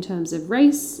gender, in terms of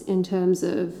race, in terms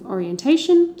of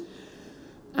orientation.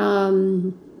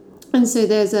 And so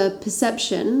there's a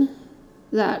perception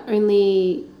that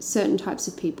only certain types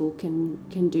of people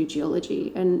can do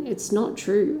geology, and it's not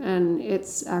true. And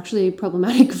it's actually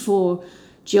problematic for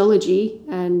geology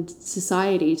and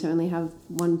society to only have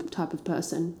one type of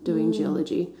person doing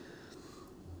geology.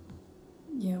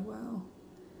 Yeah, wow.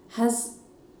 Has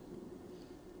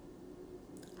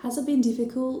it been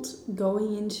difficult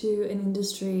going into an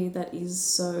industry that is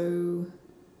so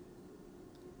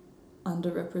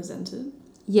underrepresented?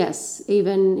 Yes,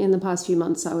 even in the past few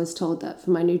months, I was told that for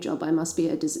my new job, I must be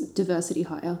a diversity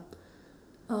hire.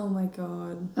 Oh my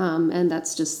God. And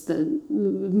that's just the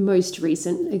most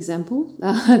recent example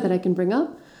that I can bring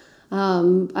up.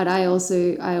 But I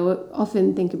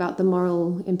often think about the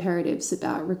moral imperatives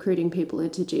about recruiting people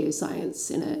into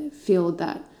geoscience in a field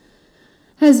that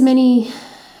has many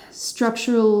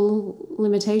structural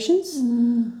limitations,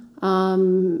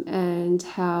 and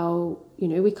how, you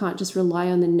know, we can't just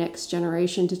rely on the next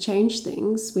generation to change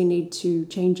things. We need to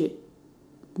change it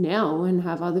now and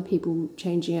have other people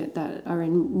changing it that are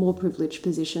in more privileged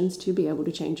positions to be able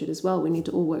to change it as well. We need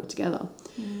to all work together.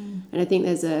 And I think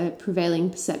there's a prevailing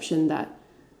perception that,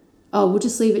 oh, we'll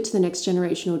just leave it to the next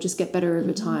generation or just get better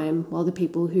over time, while the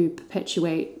people who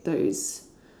perpetuate those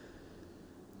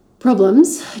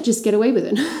problems just get away with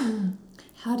it.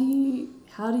 How do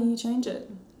you change it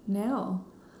now?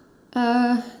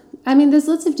 I mean, there's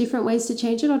lots of different ways to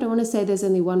change it. I don't want to say there's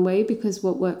only one way, because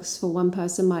what works for one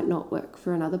person might not work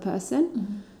for another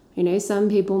person. You know, some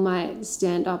people might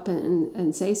stand up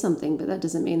and say something, but that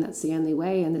doesn't mean that's the only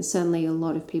way. And there's certainly a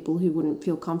lot of people who wouldn't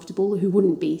feel comfortable, who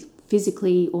wouldn't be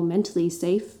physically or mentally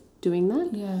safe doing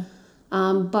that. Yeah.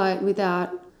 But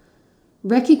without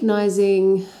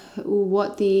recognizing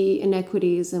what the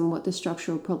inequities and what the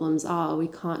structural problems are, we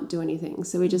can't do anything.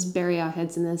 So we just bury our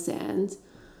heads in the sand.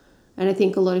 And I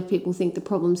think a lot of people think the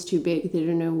problem's too big. They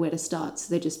don't know where to start. So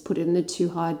they just put it in the too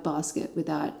hard basket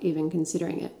without even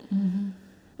considering it.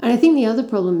 And I think the other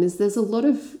problem is there's a lot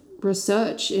of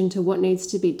research into what needs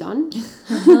to be done,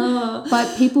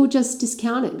 but people just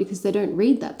discount it because they don't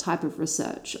read that type of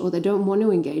research, or they don't want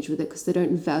to engage with it because they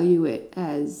don't value it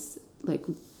as like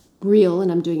real,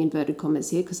 and I'm doing inverted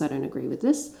commas here because I don't agree with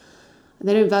this.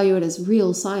 They don't value it as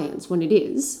real science when it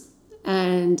is.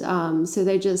 And so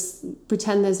they just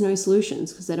pretend there's no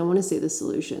solutions because they don't want to see the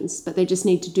solutions, but they just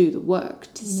need to do the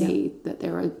work to see that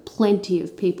there are plenty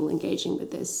of people engaging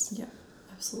with this. Yeah,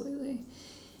 absolutely.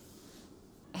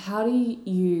 How do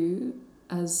you,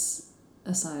 as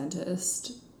a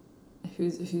scientist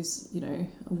who's you know,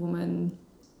 a woman,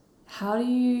 how do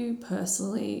you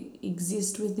personally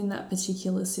exist within that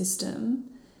particular system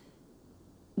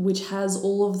which has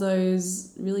all of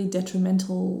those really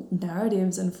detrimental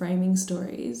narratives and framing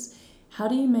stories? How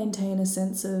do you maintain a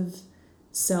sense of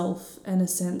self and a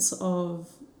sense of,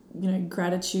 you know,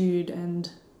 gratitude and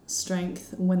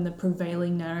strength when the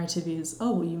prevailing narrative is,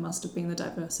 oh, well, you must have been the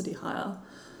diversity hire?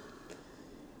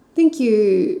 I think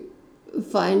you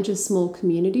find your small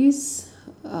communities,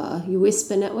 your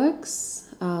whisper networks,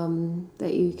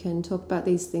 that you can talk about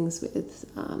these things with,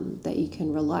 that you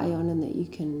can rely on and that you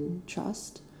can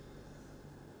trust.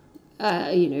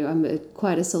 You know, I'm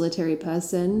quite a solitary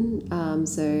person,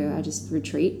 so I just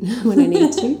retreat when I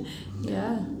need to.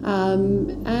 Yeah.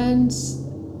 And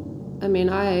I mean,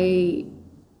 I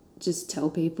just tell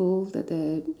people that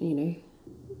they're, you know,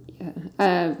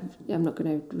 I'm not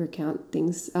going to recount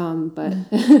things, but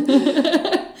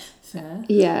Fair.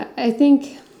 yeah, I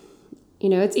think, you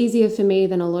know, it's easier for me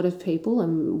than a lot of people.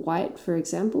 I'm white, for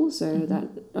example, so that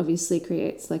obviously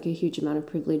creates like a huge amount of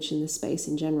privilege in the space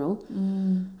in general.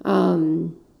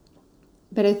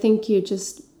 But I think you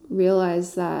just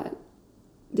realize that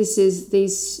these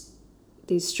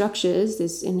structures,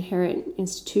 these inherent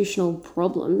institutional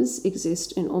problems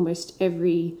exist in almost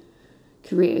every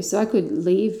career. So I could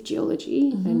leave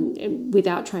geology and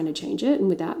without trying to change it and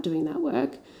without doing that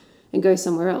work and go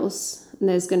somewhere else, and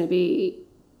there's going to be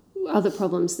other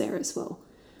problems there as well.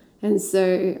 And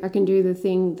so I can do the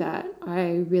thing that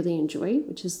I really enjoy,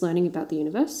 which is learning about the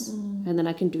universe, and then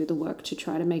I can do the work to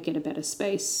try to make it a better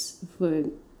space for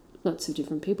lots of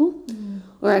different people.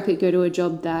 Or I could go to a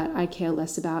job that I care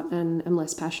less about and am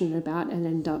less passionate about and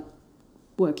end up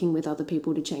working with other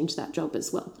people to change that job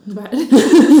as well. Right.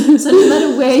 So no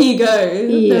matter where you go,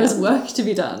 there's work to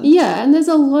be done. Yeah, and there's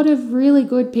a lot of really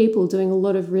good people doing a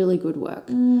lot of really good work.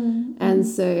 And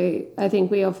so I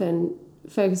think we often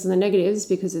focus on the negatives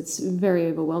because it's very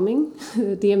overwhelming,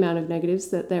 the amount of negatives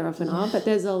that there often are. But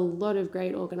there's a lot of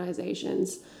great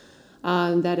organizations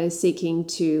that are seeking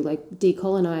to like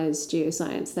decolonize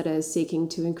geoscience, that are seeking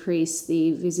to increase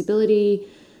the visibility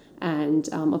and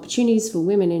opportunities for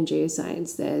women in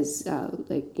geoscience. There's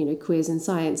like, you know, Queers in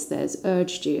Science, there's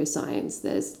Urge Geoscience,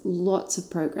 there's lots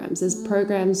of programs. There's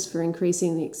programs for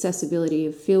increasing the accessibility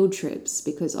of field trips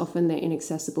because often they're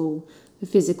inaccessible for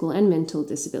physical and mental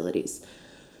disabilities.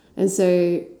 And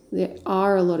so there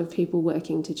are a lot of people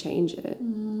working to change it.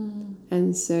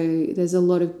 And so there's a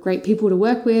lot of great people to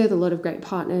work with, a lot of great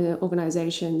partner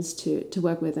organizations to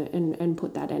work with and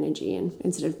put that energy in,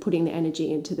 instead of putting the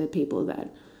energy into the people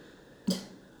that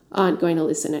aren't going to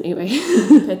listen anyway.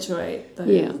 Perpetuate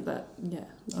those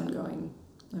ongoing,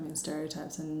 I mean,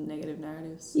 stereotypes and negative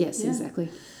narratives. Yes, exactly.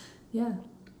 Yeah.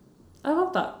 I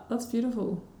love that. That's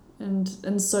beautiful.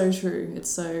 And so true. It's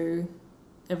so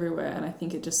everywhere, and I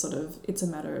think it just sort of, it's a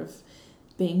matter of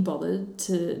being bothered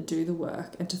to do the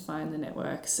work and to find the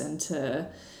networks and to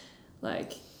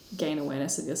like gain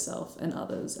awareness of yourself and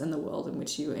others and the world in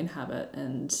which you inhabit.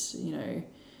 And, you know,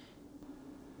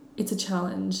 it's a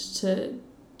challenge to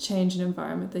change an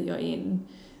environment that you're in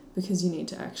because you need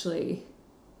to actually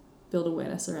build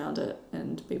awareness around it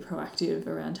and be proactive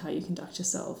around how you conduct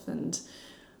yourself and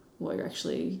what you're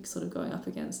actually sort of going up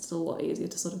against. It's a lot easier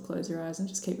to sort of close your eyes and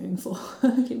just keep moving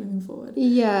forward.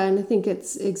 Yeah, and I think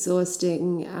it's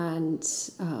exhausting and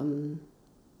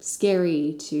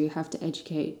scary to have to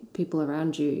educate people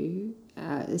around you,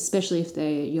 especially if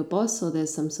they're your boss or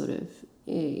there's some sort of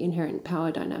inherent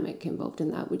power dynamic involved in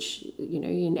that, which, you know,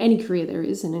 in any career there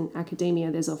is, and in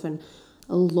academia there's often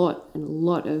a lot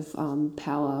of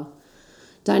power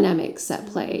dynamics at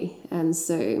play. And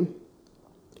so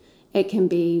it can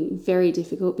be very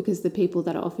difficult because the people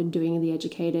that are often doing the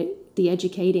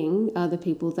educating are the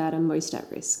people that are most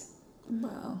at risk.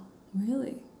 Wow,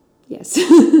 really? Yes.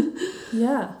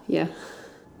 Yeah. Yeah.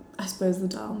 I suppose the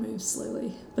dial moves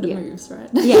slowly, but it moves, right?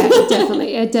 Yeah,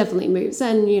 it definitely moves.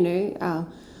 And, you know, I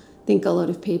think a lot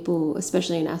of people,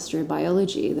 especially in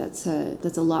astrobiology, that's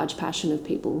a large passion of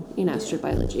people in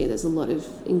astrobiology. There's a lot of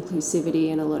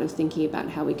inclusivity and a lot of thinking about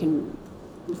how we can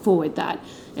forward that.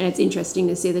 And it's interesting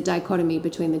to see the dichotomy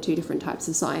between the two different types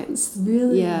of science.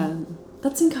 Really? Yeah.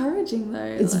 That's encouraging, though.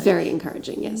 It's very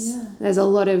encouraging, yes. Yeah. There's a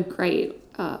lot of great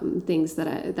things that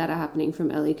are happening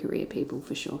from early career people,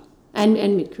 for sure. And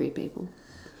mid-career people.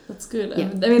 That's good. Yeah.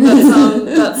 I mean,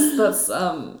 that's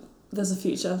there's a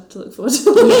future to look forward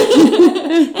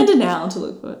to. And a now to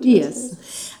look forward to.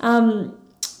 Yes.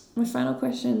 My final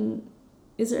question,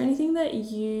 is there anything that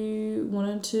you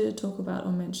wanted to talk about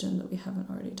or mention that we haven't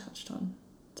already touched on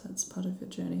that's part of your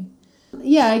journey?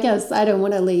 Yeah, I guess I don't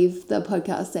want to leave the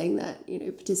podcast saying that,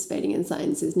 participating in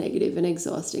science is negative and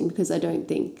exhausting, because I don't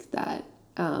think that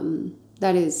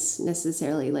that is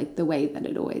necessarily like the way that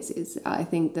it always is. I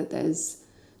think that there's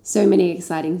so many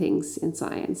exciting things in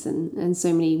science and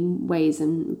so many ways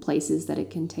and places that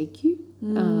it can take you.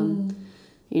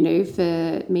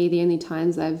 For me, the only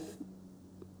times I've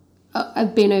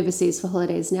been overseas for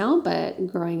holidays now, but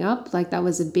growing up, like, that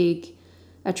was a big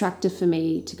attractor for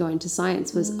me to go into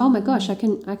science was, oh my gosh, I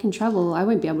can travel. I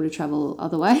won't be able to travel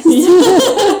otherwise.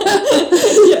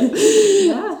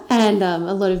 Yeah. And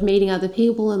a lot of meeting other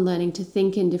people and learning to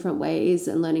think in different ways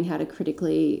and learning how to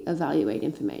critically evaluate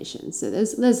information. So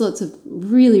there's lots of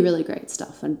really, really great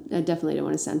stuff, and I definitely don't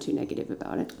want to sound too negative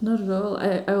about it. Not at all.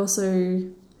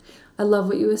 I love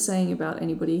what you were saying about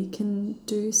anybody can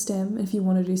do STEM. If you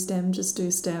want to do STEM, just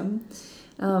do STEM.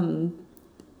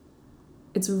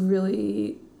 It's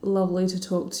really lovely to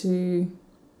talk to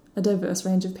a diverse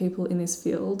range of people in this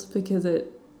field, because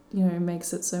it,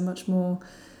 makes it so much more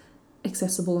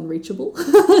accessible and reachable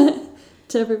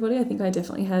to everybody. I think I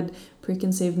definitely had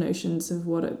preconceived notions of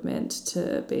what it meant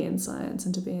to be in science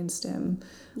and to be in STEM.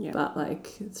 Yeah. But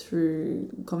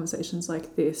through conversations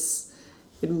like this,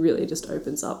 it really just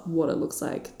opens up what it looks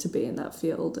like to be in that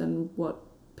field and what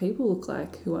people look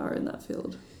like who are in that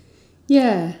field.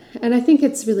 Yeah, and I think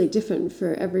it's really different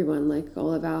for everyone. Like,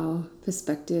 all of our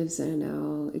perspectives and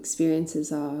our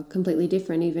experiences are completely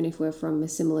different, even if we're from a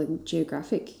similar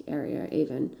geographic area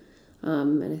even.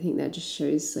 And I think that just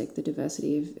shows the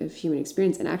diversity of human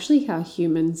experience and actually how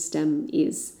human STEM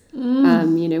is.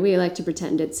 We like to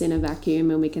pretend it's in a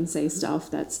vacuum and we can say stuff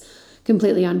that's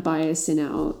completely unbiased in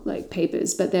our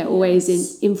papers, but they're always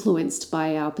influenced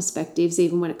by our perspectives,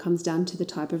 even when it comes down to the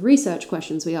type of research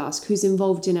questions we ask. Who's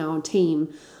involved in our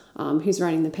team? Who's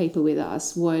writing the paper with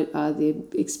us? What are the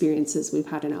experiences we've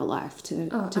had in our life to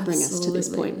bring us to this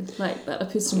point? Like that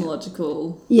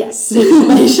epistemological yes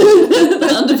information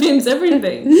that underpins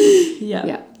everything.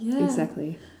 Yeah,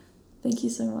 exactly. Thank you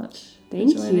so much for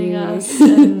joining us.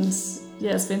 And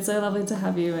it's been so lovely to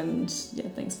have you, and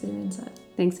thanks for your insight.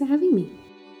 Thanks for having me.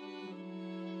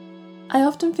 I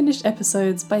often finish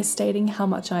episodes by stating how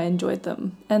much I enjoyed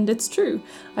them, and it's true.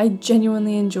 I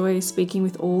genuinely enjoy speaking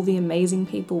with all the amazing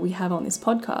people we have on this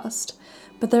podcast,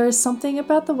 but there is something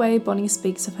about the way Bonnie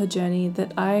speaks of her journey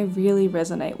that I really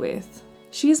resonate with.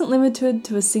 She isn't limited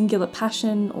to a singular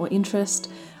passion or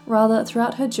interest. Rather,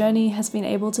 throughout her journey has been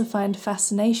able to find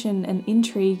fascination and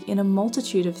intrigue in a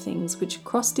multitude of things which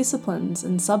cross disciplines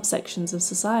and subsections of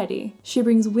society. She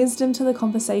brings wisdom to the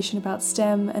conversation about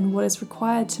STEM and what is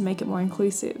required to make it more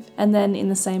inclusive, and then in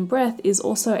the same breath is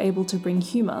also able to bring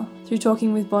humour. Through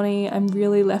talking with Bonnie, I'm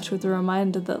really left with the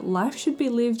reminder that life should be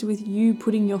lived with you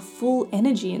putting your full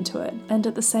energy into it, and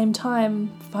at the same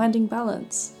time, finding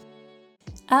balance.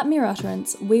 At Mere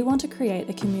Utterance, we want to create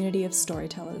a community of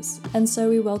storytellers, and so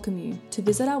we welcome you to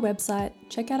visit our website,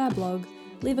 check out our blog,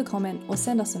 leave a comment or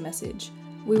send us a message.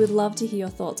 We would love to hear your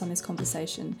thoughts on this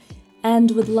conversation,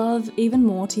 and would love even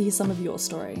more to hear some of your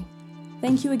story.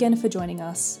 Thank you again for joining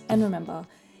us, and remember,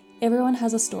 everyone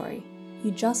has a story.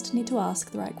 You just need to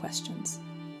ask the right questions.